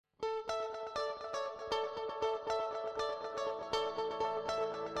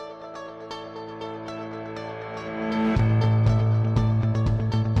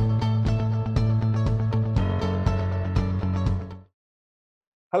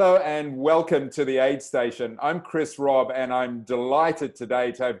Hello and welcome to the Aid Station. I'm Chris Robb and I'm delighted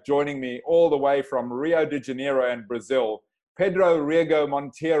today to have joining me all the way from Rio de Janeiro in Brazil, Pedro Rego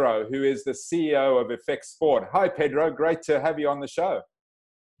Monteiro, who is the CEO of Effect Sport. Hi, Pedro. Great to have you on the show.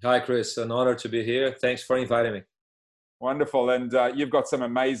 Hi, Chris. An honor to be here. Thanks for inviting me. Wonderful. And you've got some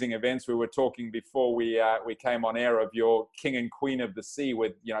amazing events. We were talking before we came on air of your King and Queen of the Sea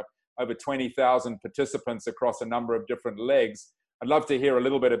with, over 20,000 participants across a number of different legs. I'd love to hear a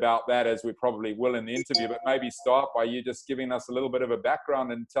little bit about that, as we probably will in the interview, but maybe start by you just giving us a little bit of a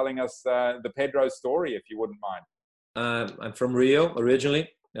background and telling us the Pedro story, if you wouldn't mind. I'm from Rio originally.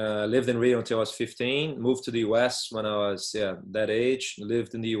 Lived in Rio until I was 15. Moved to the US when I was that age.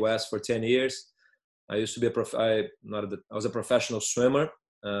 Lived in the US for 10 years. I used to be I was a professional swimmer.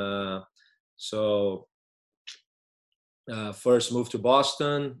 First moved to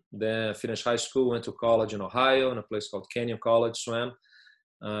Boston, then finished high school, went to college in Ohio in a place called Canyon College, swam.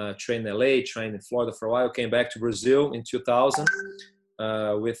 Trained in LA, trained in Florida for a while, came back to Brazil in 2000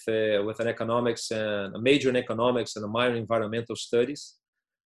 with an economics and a major in economics and a minor in environmental studies.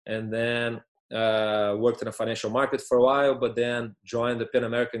 And then worked in a financial market for a while, but then joined the Pan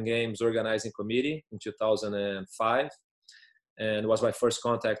American Games organizing committee in 2005. And it was my first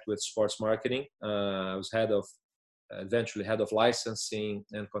contact with sports marketing. I was eventually head of licensing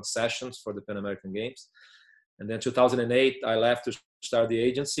and concessions for the Pan American Games. And then 2008, I left to start the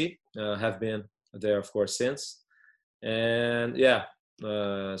agency. Have been there, of course, since. And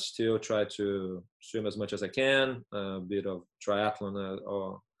still try to swim as much as I can, a bit of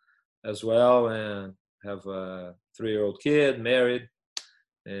triathlon as well, and have a 3-year-old kid, married,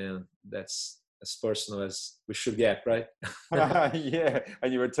 and that's as personal as we should get, right? Yeah,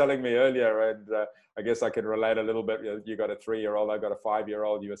 and you were telling me earlier, and I guess I can relate a little bit. You got a 3-year-old, I got a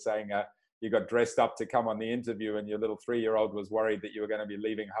 5-year-old. You were saying you got dressed up to come on the interview, and your little 3-year-old was worried that you were going to be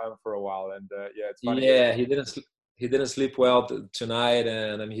leaving home for a while. And it's funny. Yeah, he didn't sleep well tonight,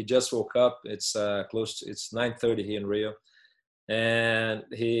 and I mean he just woke up. It's it's 9:30 here in Rio, and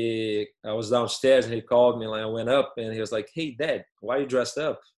I was downstairs and he called me, and I went up and he was like, "Hey, Dad, why are you dressed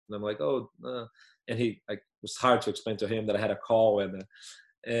up?" And I'm like, "Oh," and it was hard to explain to him that I had a call,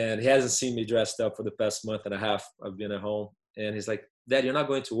 and he hasn't seen me dressed up for the past month and a half. I've been at home, and he's like, "Dad, you're not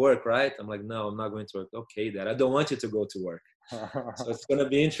going to work, right?" I'm like, "No, I'm not going to work." "Okay, Dad, I don't want you to go to work." So it's going to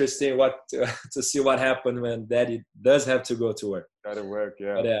be interesting to see what happens when Daddy does have to go to work. Go to work,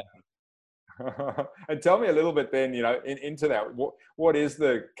 yeah. But, yeah. And tell me a little bit then, into that, what is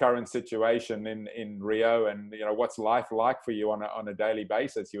the current situation in Rio, and what's life like for you on a daily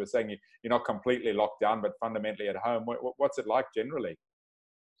basis? You were saying you're not completely locked down, but fundamentally at home. What's it like generally?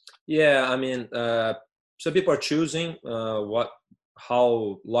 Yeah, I mean, some people are choosing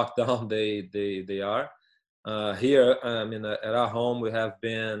how locked down they are. Here, I mean, at our home, we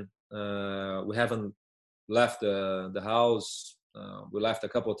haven't left the house. We left a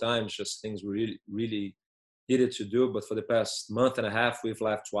couple of times, just things we really, really needed to do. But for the past month and a half, we've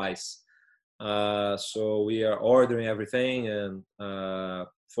left twice. So we are ordering everything, and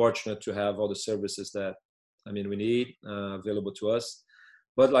fortunate to have all the services that we need available to us.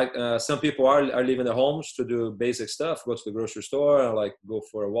 But some people are leaving their homes to do basic stuff, go to the grocery store, or go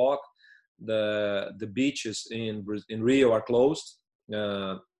for a walk. The beaches in Rio are closed.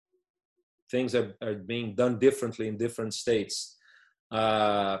 Things are being done differently in different states.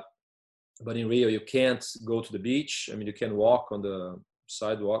 But in Rio, you can't go to the beach. I mean, you can walk on the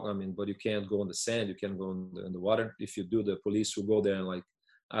sidewalk. But you can't go on the sand. You can't go in the water. If you do, the police will go there and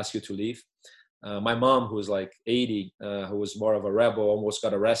ask you to leave. My mom, who's 80, who was more of a rebel, almost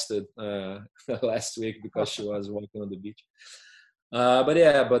got arrested last week because she was walking on the beach. But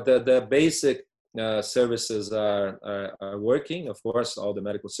the basic services are working. Of course, all the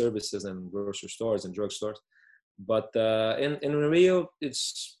medical services and grocery stores and drugstores. But in Rio,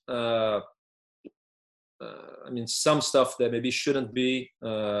 it's some stuff that maybe shouldn't be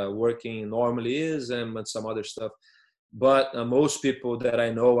working normally is, and some other stuff. But most people that I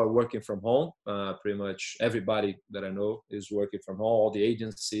know are working from home. Pretty much everybody that I know is working from home. All the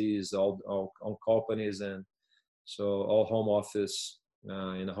agencies, all companies, and so all home office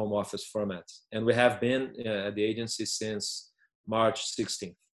in a home office format. And we have been at the agency since March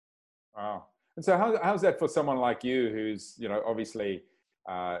 16th. Wow. And so how's that for someone like you who's, obviously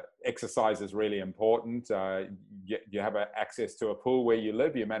exercise is really important. You have access to a pool where you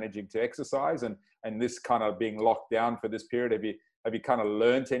live, you're managing to exercise, and this kind of being locked down for this period, have you kind of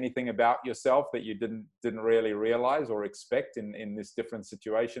learned anything about yourself that you didn't really realize or expect in this different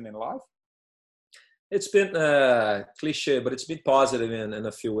situation in life? It's been cliche, but it's been positive in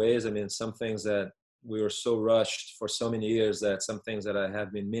a few ways. I mean, some things that we were so rushed for so many years that some things that I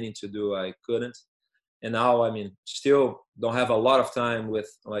have been meaning to do, I couldn't. And now, I mean, still don't have a lot of time with,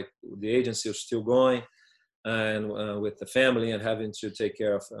 like, the agency is still going, and with the family and having to take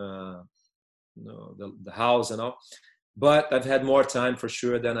care of the house and all. But I've had more time for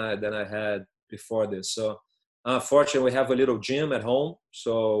sure than I had before this. So fortunately, we have a little gym at home.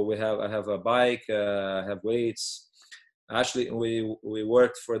 So I have a bike, I have weights. Actually, we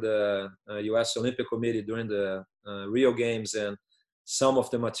worked for the U.S. Olympic Committee during the Rio Games, and some of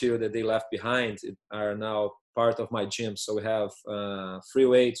the material that they left behind are now part of my gym. So we have free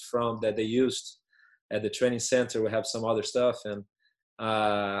weights from that they used at the training center. We have some other stuff, and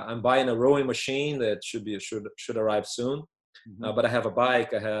I'm buying a rowing machine that should arrive soon. But I have a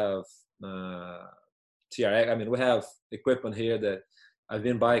bike. I have TRX. I mean, we have equipment here that I've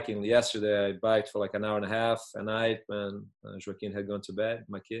been biking. Yesterday, I biked for like an hour and a half a night when Joaquin had gone to bed,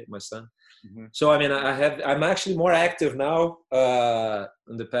 my son. So, I mean, I'm actually more active now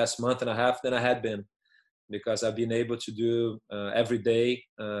in the past month and a half than I had been, because I've been able to do every day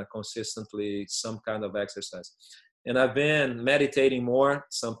consistently some kind of exercise. And I've been meditating more,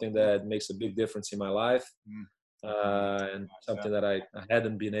 something that makes a big difference in my life. And something that I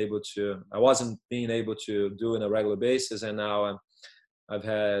wasn't being able to do on a regular basis. And now I've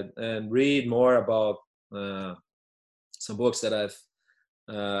had and read more about some books that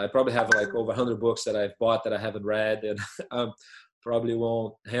I probably have like over 100 books that I've bought that I haven't read, and I probably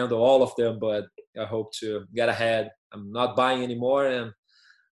won't handle all of them, but I hope to get ahead. I'm not buying anymore,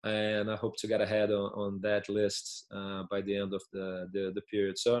 and I hope to get ahead on that list by the end of the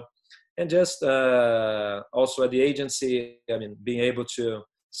period. So, and just also at the agency, I mean, being able to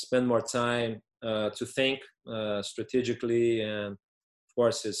spend more time to think strategically, and of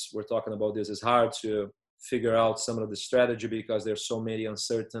course, we're talking about this, it's hard to figure out some of the strategy because there's so many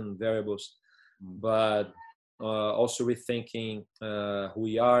uncertain variables, but also rethinking who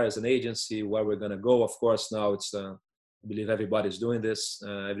we are as an agency, where we're going to go. Of course, now it's I believe everybody's doing this,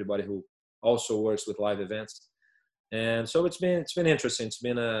 everybody who also works with live events. And so it's been interesting. It's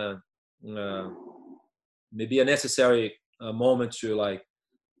been maybe a necessary moment to, like,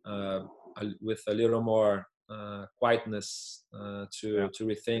 with a little more quietness to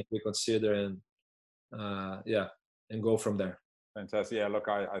rethink, reconsider, and and go from there. Fantastic. Yeah, look,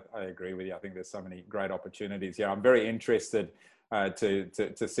 I agree with you. I think there's so many great opportunities. Yeah, I'm very interested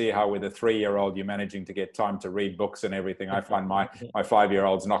to see how with a 3-year-old you're managing to get time to read books and everything. I find my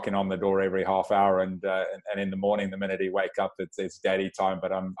 5-year-old's knocking on the door every half hour, and in the morning, the minute he wake up, it's daddy time.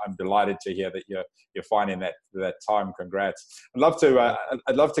 But I'm delighted to hear that you're finding that time. Congrats. I'd love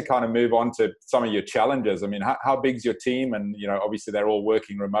to kind of move on to some of your challenges. I mean, how big's your team? And obviously they're all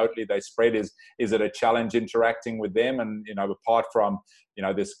working remotely. They spread. Is it a challenge interacting with them? And apart from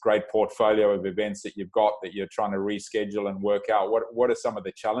this great portfolio of events that you've got that you're trying to reschedule and work out, what are some of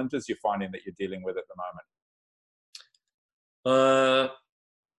the challenges you're finding that you're dealing with at the moment?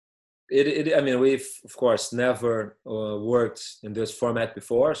 I mean, we've of course never worked in this format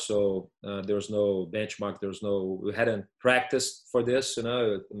before, so there was no benchmark. We hadn't practiced for this.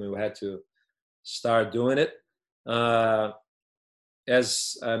 I mean, we had to start doing it.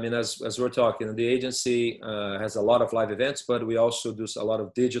 As we're talking, the agency has a lot of live events, but we also do a lot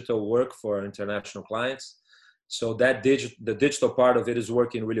of digital work for international clients. So that the digital part of it is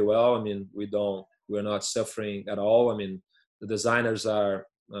working really well. I mean, we're not suffering at all. I mean, the designers are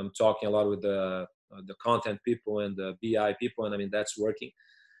talking a lot with the content people and the BI people, and I mean, that's working.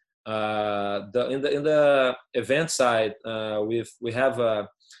 In the event side, we have a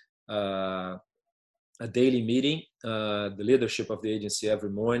daily meeting, the leadership of the agency every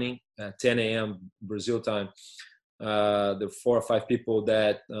morning at 10 a.m. Brazil time. There are 4 or 5 people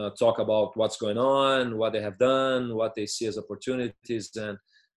that talk about what's going on, what they have done, what they see as opportunities, and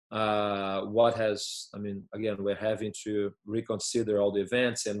again, we're having to reconsider all the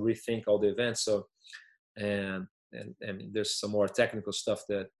events and rethink all the events. So, and I mean, there's some more technical stuff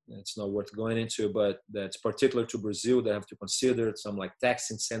that it's not worth going into, but that's particular to Brazil. They have to consider some like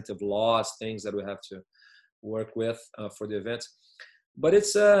tax incentive laws, things that we have to work with for the events. But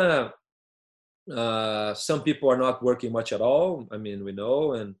it's some people are not working much at all. I mean, we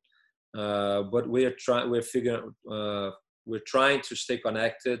know, and but we're trying to stay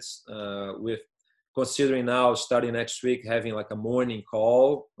connected with, considering now starting next week having like a morning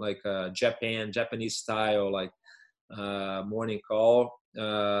call, like a Japanese style, like morning call,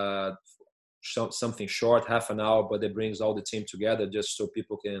 something short, half an hour, but it brings all the team together just so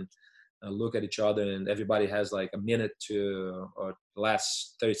people can look at each other, and everybody has like a minute or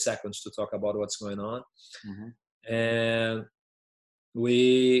last 30 seconds to talk about what's going on. And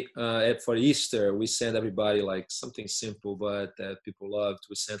we for Easter we sent everybody like something simple but that people loved.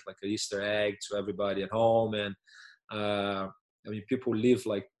 We sent like an Easter egg to everybody at home, and I mean people live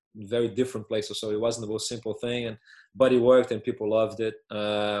like in very different places, so it wasn't the most simple thing, and but it worked and people loved it.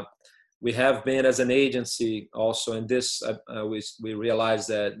 We have been as an agency also, and this we realized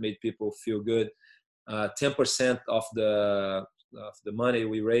that made people feel good. 10% of the money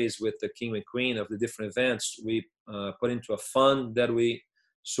we raise with the King and Queen of the different events, we put into a fund that we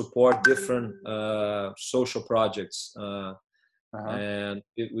support different social projects. And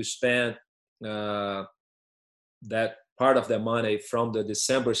we spent that part of the money from the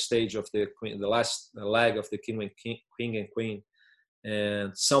December stage of the Queen, the last leg of the King and Queen,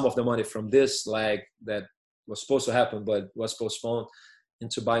 and some of the money from this leg that was supposed to happen but was postponed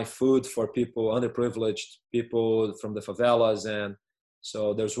into buying food for people, underprivileged people from the favelas. And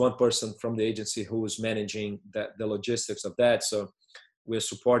so there's one person from the agency who is managing the logistics of that. So we're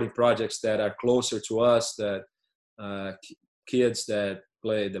supporting projects that are closer to us, that kids that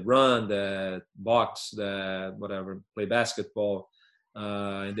play, that run, that box, that whatever, play basketball,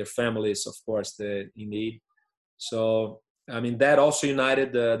 and their families, of course, they're in need. So, I mean, that also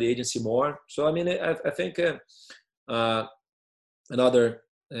united the agency more. So, I mean, I think another,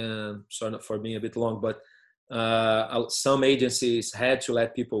 sorry for being a bit long, but some agencies had to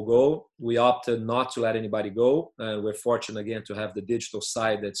let people go. We opted not to let anybody go. We're fortunate again to have the digital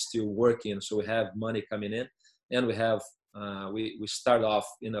side that's still working, so we have money coming in, and we have we start off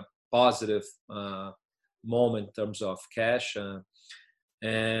in a positive moment in terms of cash.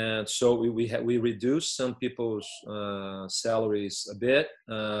 And so we reduced some people's salaries a bit,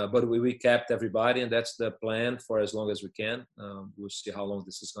 but we kept everybody, and that's the plan for as long as we can. We'll see how long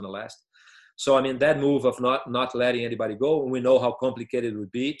this is going to last. So I mean, that move of not letting anybody go, we know how complicated it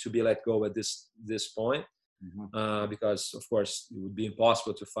would be to be let go at this point, because of course it would be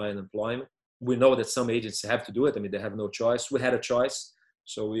impossible to find employment. We know that some agencies have to do it. I mean, they have no choice. We had a choice,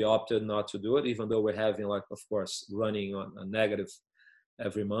 so we opted not to do it, even though we're having, like, of course, running on a negative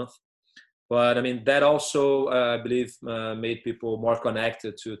every month. But I mean, that also, I believe, made people more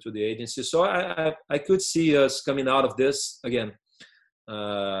connected to the agency. So I could see us coming out of this again,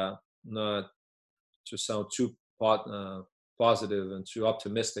 not to sound too positive and too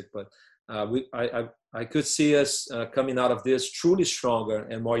optimistic, but I could see us coming out of this truly stronger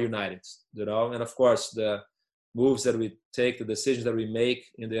and more united, you know. And of course, the moves that we take, the decisions that we make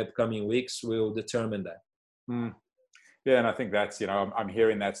in the upcoming weeks will determine that. Yeah, and I think that's, you know, I'm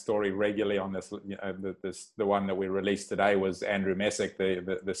hearing that story regularly on this. You know, the one that we released today was Andrew Messick,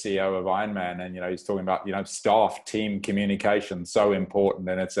 the CEO of Ironman, and you know, he's talking about, you know, staff team communication, so important,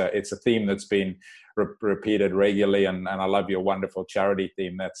 and it's a theme that's been repeated regularly. And I love your wonderful charity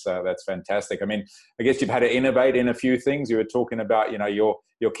theme. That's fantastic. I mean, I guess you've had to innovate in a few things. You were talking about, you know, your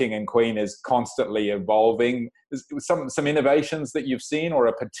King and Queen is constantly evolving. Some innovations that you've seen, or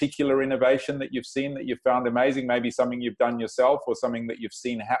a particular innovation that you've seen that you've found amazing, maybe something you've done yourself or something that you've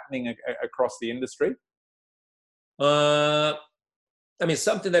seen happening across the industry? I mean,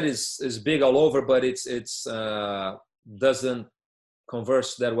 something that is big all over, but it's doesn't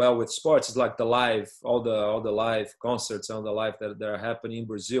converse that well with sports. It's like all the live concerts, all the live that are happening in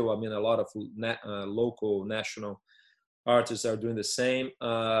Brazil. I mean, a lot of local, national artists are doing the same.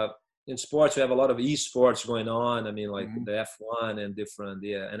 In sports, we have a lot of esports going on. I mean, like the F1 and different,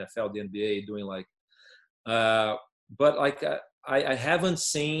 the NFL, the NBA doing like, but like I haven't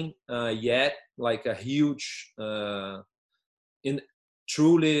seen yet like a huge,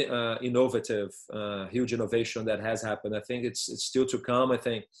 truly innovative, huge innovation that has happened. I think it's still to come. I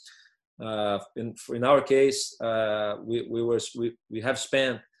think in our case, we have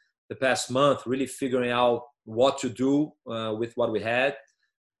spent the past month really figuring out what to do with what we had,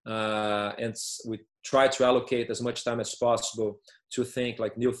 and we try to allocate as much time as possible to think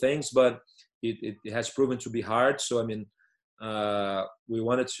like new things, but it has proven to be hard. So I mean, we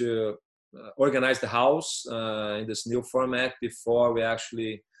wanted to organize the house in this new format before we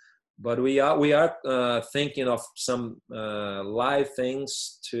actually, but we are thinking of some live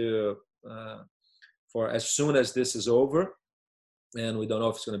things to for as soon as this is over, and we don't know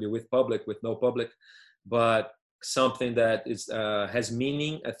if it's going to be with public, with no public, but something that is has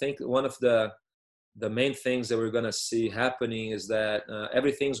meaning. I think one of the main things that we're going to see happening is that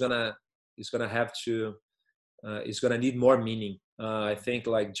everything's gonna have to is going to need more meaning. I think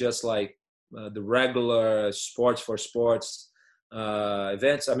like just like the regular sports for sports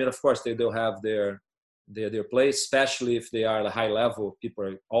events. I mean, of course, they do have their place, especially if they are at a high level. People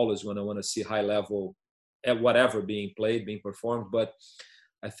are always going to want to see high level at whatever being played, being performed. But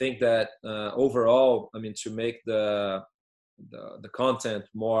I think that overall, I mean, to make the the content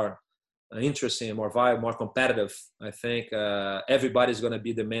more interesting, more viable, more competitive, I think everybody's going to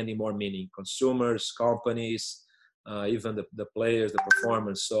be demanding more meaning. Consumers, companies, even the players, the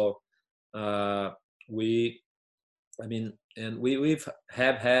performers. So we've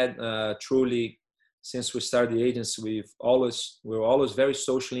had truly, since we started the agency, we're always very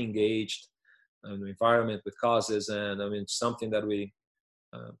socially engaged in the environment with causes, and I mean something that we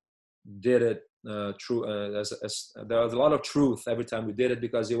did it true as there was a lot of truth every time we did it,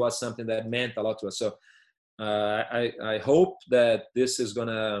 because it was something that meant a lot to us. So I hope that this is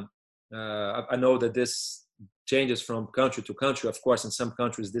gonna I know that this changes from country to country. Of course, in some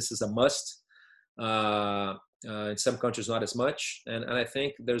countries this is a must, in some countries not as much, and I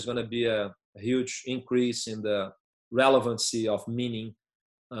think there's going to be a huge increase in the relevancy of meaning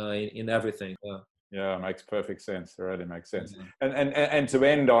in everything. Yeah, it makes perfect sense. It really makes sense. And to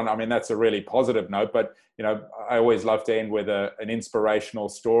end on, I mean, that's a really positive note, but you know, I always love to end with an inspirational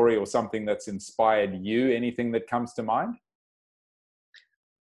story or something that's inspired you. Anything that comes to mind?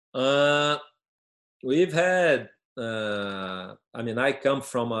 We've had I mean, I come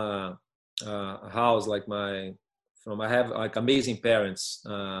from a house like I have like amazing parents.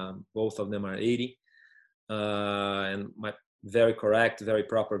 Both of them are 80, and my very correct, very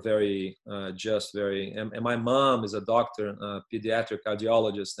proper, very just, very. And my mom is a doctor, pediatric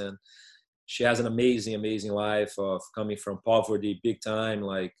cardiologist, and she has an amazing life of coming from poverty, big time,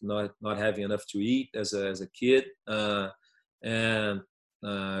 like not having enough to eat as a kid, and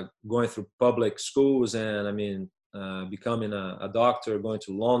going through public schools, and I mean becoming a doctor, going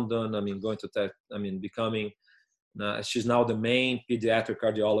to London. I mean going to tech. I mean becoming. She's now the main pediatric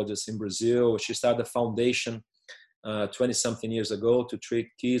cardiologist in Brazil. She started a foundation 20-something years ago to treat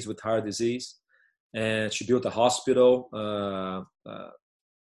kids with heart disease, and she built a hospital,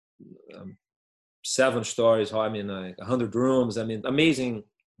 7 stories. I mean, 100 rooms. I mean, amazing.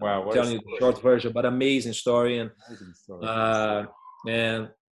 Wow, I'm telling you the short version, but amazing story. And and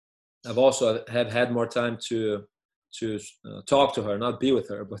I've also have had more time to talk to her, not be with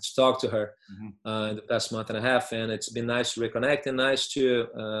her, but to talk to her in the past month and a half. And it's been nice to reconnect and nice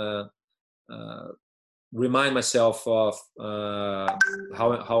to remind myself of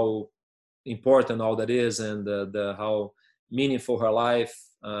how important all that is, and how meaningful her life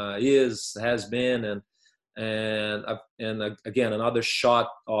has been, and again another shot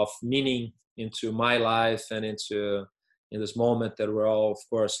of meaning into my life and into in this moment that we're all of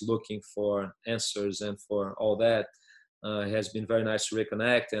course looking for answers and for all that. It has been very nice to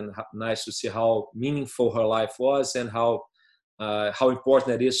reconnect, and nice to see how meaningful her life was, and how important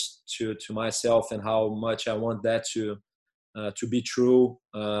that is to myself, and how much I want that to be true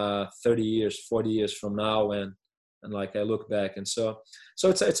 30 years, 40 years from now, and like I look back. And so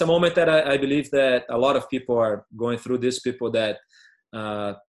it's a moment that I believe that a lot of people are going through this, people that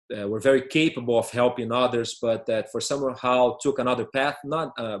were very capable of helping others, but that for somehow took another path,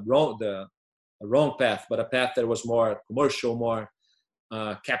 not a wrong path, but a path that was more commercial, more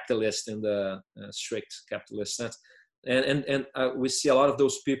capitalist in the strict capitalist sense. And we see a lot of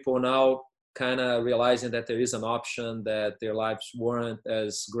those people now kind of realizing that there is an option, that their lives weren't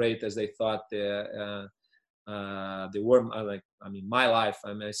as great as they thought they were. Like, I mean, my life,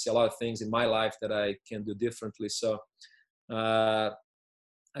 I mean, I see a lot of things in my life that I can do differently. So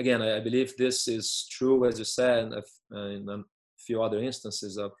again, I believe this is true, as you said, in a few other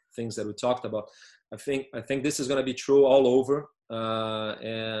instances of things that we talked about. I think this is going to be true all over,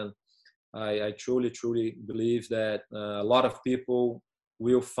 and I truly believe that a lot of people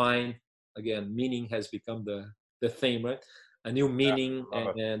will find, again, meaning has become the theme, right? A new meaning,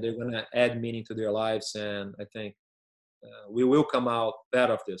 and they're going to add meaning to their lives. And I think we will come out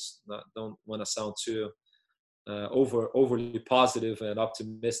better of this. Don't want to sound too overly positive and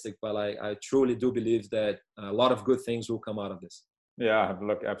optimistic, but I truly do believe that a lot of good things will come out of this. Yeah,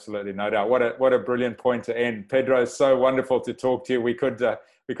 look, absolutely, no doubt. What a brilliant point to end. Pedro, it's so wonderful to talk to you. We could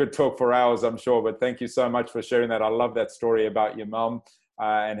talk for hours, I'm sure, but thank you so much for sharing that. I love that story about your mum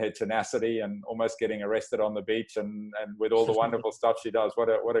and her tenacity, and almost getting arrested on the beach, and with all the wonderful stuff she does. What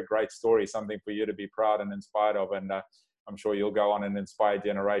a great story, something for you to be proud and inspired of. And I'm sure you'll go on and inspire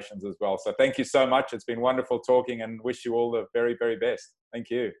generations as well. So thank you so much. It's been wonderful talking, and wish you all the very, very best.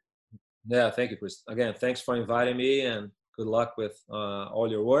 Thank you. Yeah, thank you, Chris. Again, thanks for inviting me, and good luck with all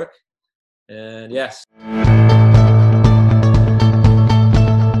your work. And yes.